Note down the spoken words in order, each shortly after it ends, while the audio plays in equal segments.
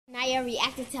Now you're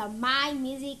reacting to my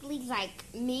music leaks, like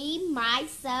me,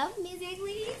 myself music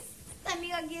leaks. Let me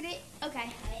go get it. Okay.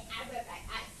 I'll be right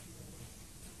back.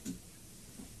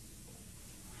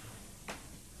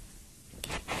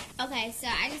 Okay, so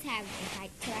I just have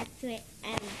like to add to it,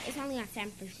 and it's only on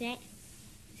 7%.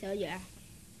 So yeah,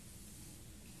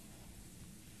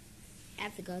 I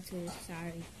have to go to the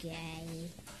sorry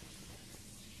gay.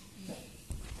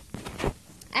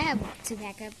 I have two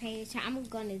backup page. So I'm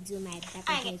gonna do my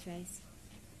backup page first.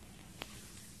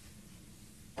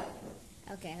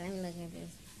 Okay, let me look at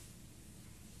this.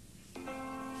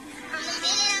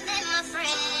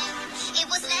 It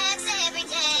was sex every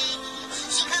day.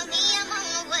 She called me, I'm on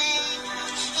the way.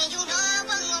 And you know I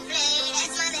won't go play.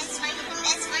 That's my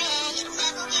best friend. It'll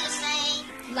never be the same.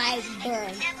 Like,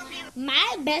 bruh. My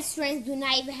best friends do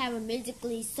not even have a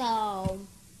musically, so.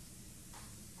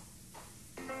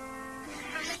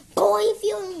 Boy, if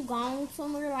you gone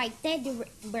somewhere like that,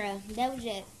 bruh, that was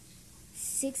just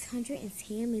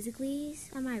 610 musicallys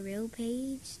on my real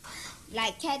page.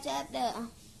 Like, catch up the.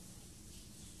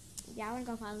 Y'all wanna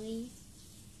go follow me?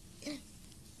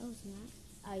 Oh, it's not.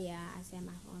 Oh yeah, I said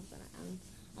my phone's gonna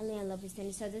only a low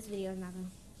percentage, so this video is not gonna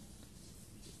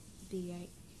be right.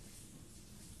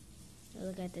 So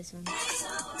look at this one.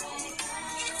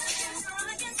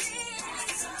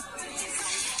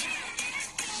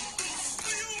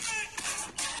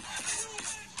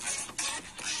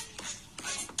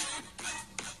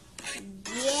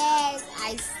 Yes,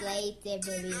 I slaved it,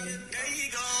 baby.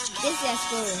 This is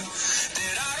school.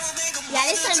 Yeah,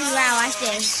 this is gonna be wild. Watch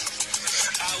this.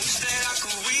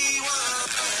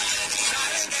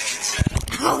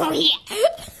 Oh yeah.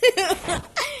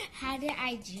 How did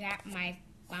I drop my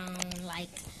phone? Like,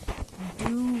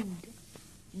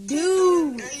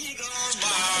 dude.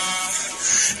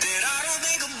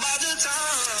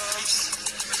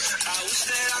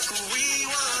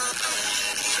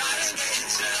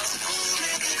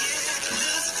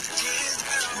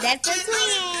 That's a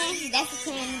twin. That's a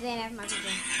twin. Then that's my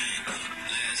twin.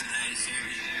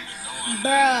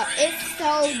 Bruh, it's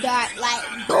so dark. Like,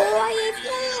 boy, if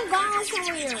you ain't gone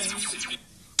somewhere.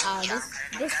 Oh,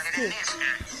 this is cute.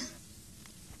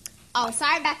 Oh,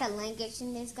 sorry about the language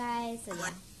in this, guys. So,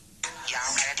 yeah.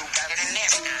 Y'all gotta do better than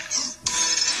this.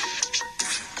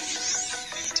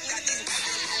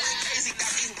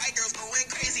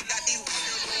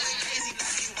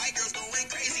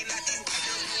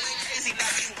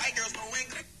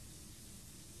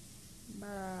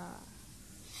 Bruh.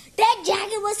 That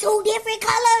jacket was two different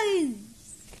colors.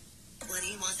 Let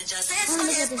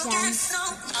me get this out.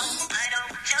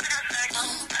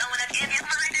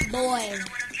 Boy.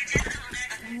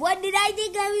 What did I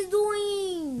think I was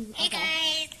doing? Hey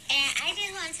guys, and I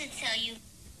just want to tell you.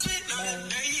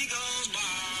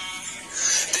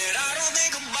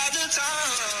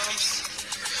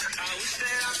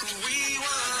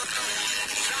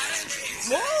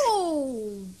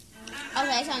 Whoa.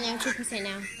 Okay, it's only on 2%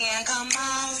 now.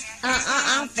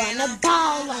 I'm finna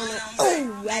ball on it.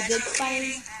 Ooh, rabbit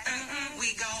face.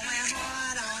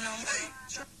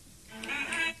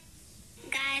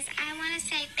 Guys, I want to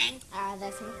say thank you.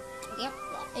 That's him. Yep.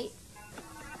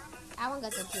 I want to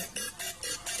go to 2.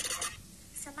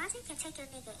 Somebody can take your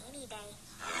nigga any day.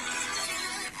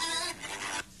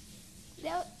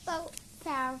 That was so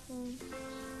powerful.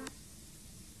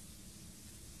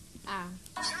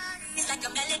 It's like a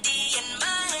melody in my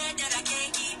head that I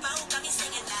can't keep out. Got me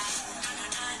singing like na na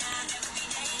na na every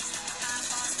day.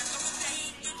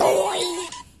 Boy.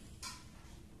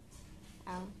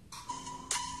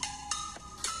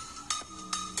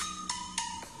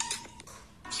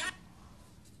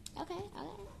 Okay.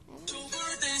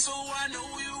 So I know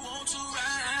you want to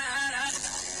ride.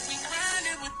 We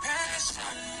grinding with passion.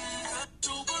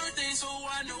 Your birthday, so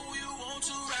I know you want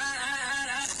to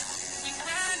ride. We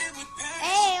grinding with passion.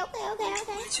 Hey, okay.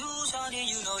 With you, shawty,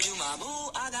 you know you my boo.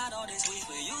 I got all this weed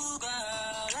for you,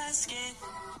 girl. Let's get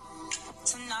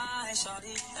tonight,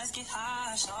 shawty. Let's get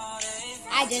high, shawty.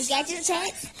 I just got your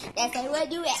text. That's like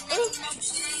what you at.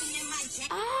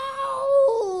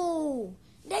 Oh,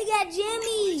 they got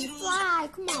Jimmy. Fly,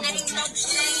 come on. Ain't no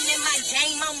shame in my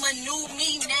game. I'ma new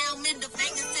me now. Middle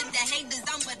fingers to the haters.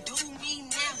 I'ma do me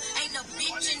now. Ain't a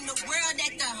bitch in the world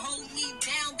that can hold me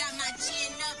down. Got my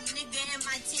chin up, nigga, and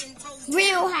my 10 toes.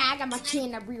 Real high. I got my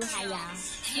chin up real high, y'all.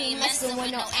 He ain't messing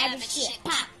with no average shit.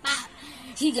 Pop.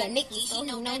 He got Nicky, so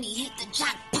he know he hit the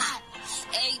jackpot.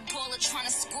 A baller trying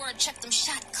to score, check them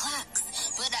shot clocks.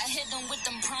 But I hit him with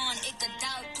them prawn,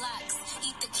 dot blocks.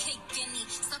 Eat the cake and he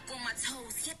suck on my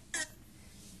toes.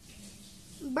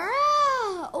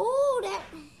 Bruh. Ooh, that.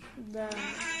 Bruh.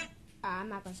 I'm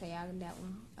not gonna say y'all that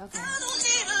one. Okay. I don't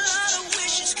need a lot of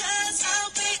wishes,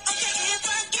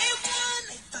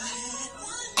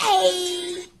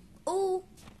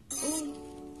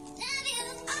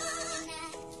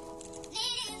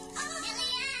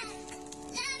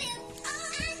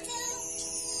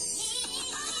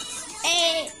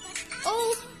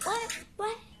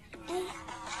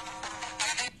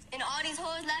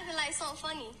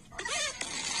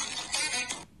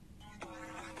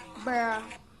 Bruh.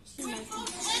 She messy.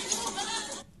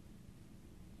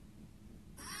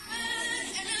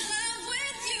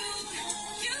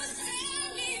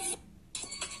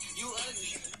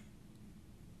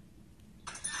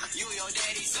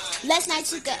 Last night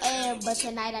took the air, but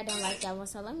tonight I don't like that one.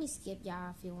 So let me skip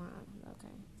y'all if you want. Okay.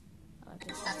 I like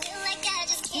this one.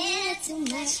 Yeah, too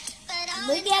much.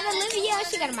 Look at Olivia.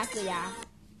 She got a mic for y'all.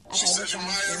 Okay, this one. I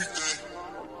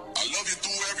love you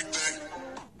through everything.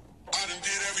 I done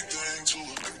did everything to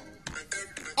her.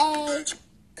 Hey.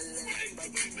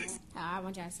 Oh, I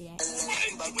want y'all to see that.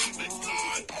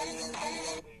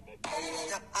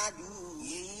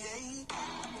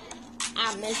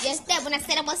 I missed just that when I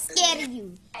said I was scared of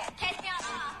you.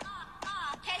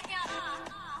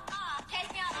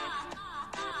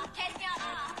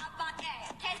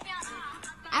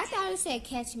 I thought it said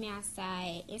catch me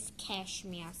outside. It's cash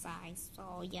me outside.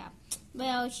 So yeah.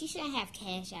 Well, she shouldn't have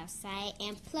cash outside.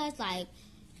 And plus, like,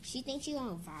 she thinks she's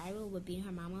going viral with beating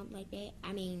her mom up like that.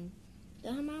 I mean,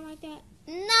 does her mom like that?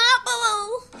 No,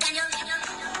 boo.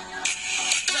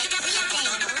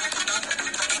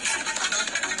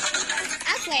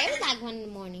 I swear, it was like 1 in the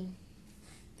morning.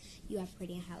 You are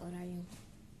pretty, and how old are you?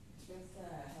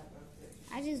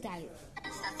 I just got it.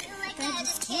 I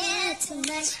just care too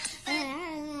much, but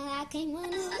I can't run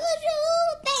with you,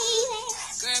 baby.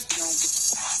 Girl, if you don't get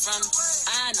from me,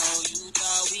 I know you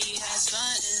thought we had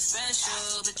something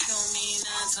special, but you don't mean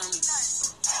nothing to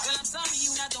me. Girl, I'm sorry you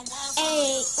not the one for me.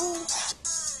 Hey, ooh.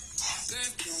 Girl,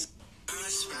 if you don't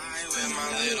with my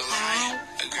little eye.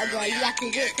 A girl you have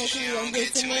to get so she won't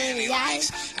get too many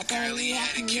eyes. Apparently I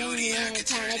can kill you and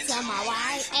turn it to my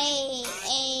wife. Hey,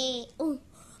 hey, ooh,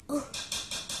 ooh.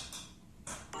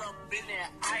 Up in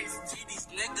that ice, these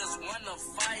niggas wanna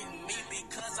fight me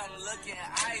because I'm looking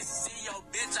icy. Yo,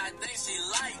 bitch, I think she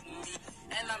like me,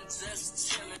 and I'm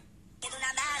just chilling.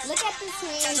 Look at this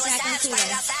man, Jack and Peter.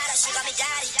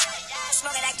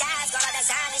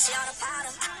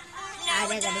 I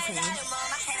never got to see him.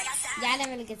 Yeah, I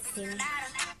never really get to see him.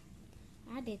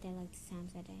 I did that like 2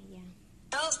 times a day, yeah.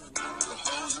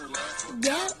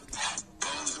 Yep.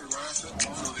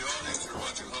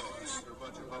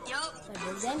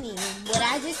 What does that mean? What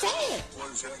I just said.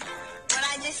 What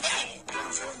I just said.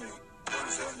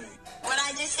 What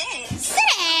I just said. Sit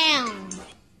down.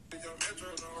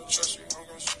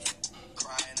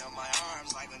 Crying in my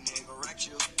arms like a nigga wrecked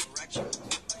you.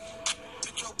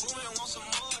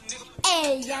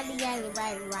 Hey, yada,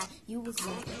 right. You was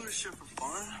right. Do this shit for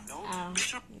fun. Oh,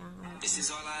 no. This is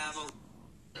all I ever.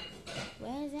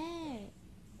 Where's that?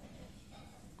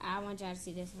 I want y'all to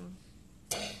see this one.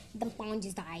 The phone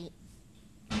just died.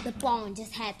 The phone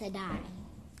just had to die.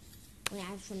 When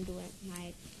I was trying to do it.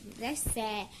 Like, that's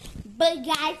sad. But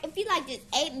guys, if you like this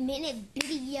 8-minute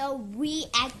video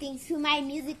reacting to my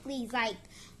Musical.lys, like,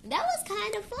 that was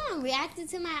kind of fun, reacting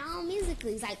to my own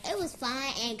Musical.lys. Like, it was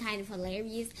fun and kind of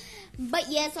hilarious. But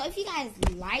yeah, so if you guys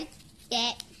like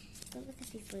that, go look at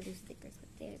these little stickers.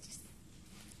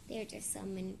 They're just so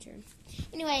miniature.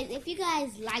 Anyways, if you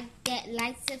guys like that,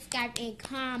 like, subscribe, and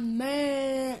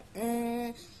comment.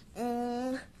 And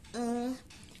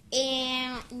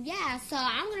yeah, so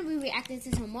I'm gonna be reacting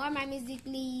to some more of my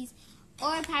Musical.lys,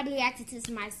 or probably reacting to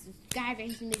some of my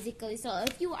subscribers' Musical.lys. So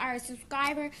if you are a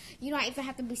subscriber, you don't even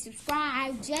have to be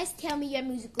subscribed. Just tell me your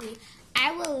Musical.ly.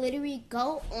 I will literally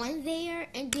go on there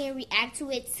and then react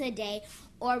to it today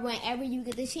or whenever you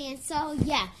get the chance. So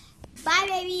yeah, bye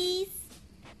babies.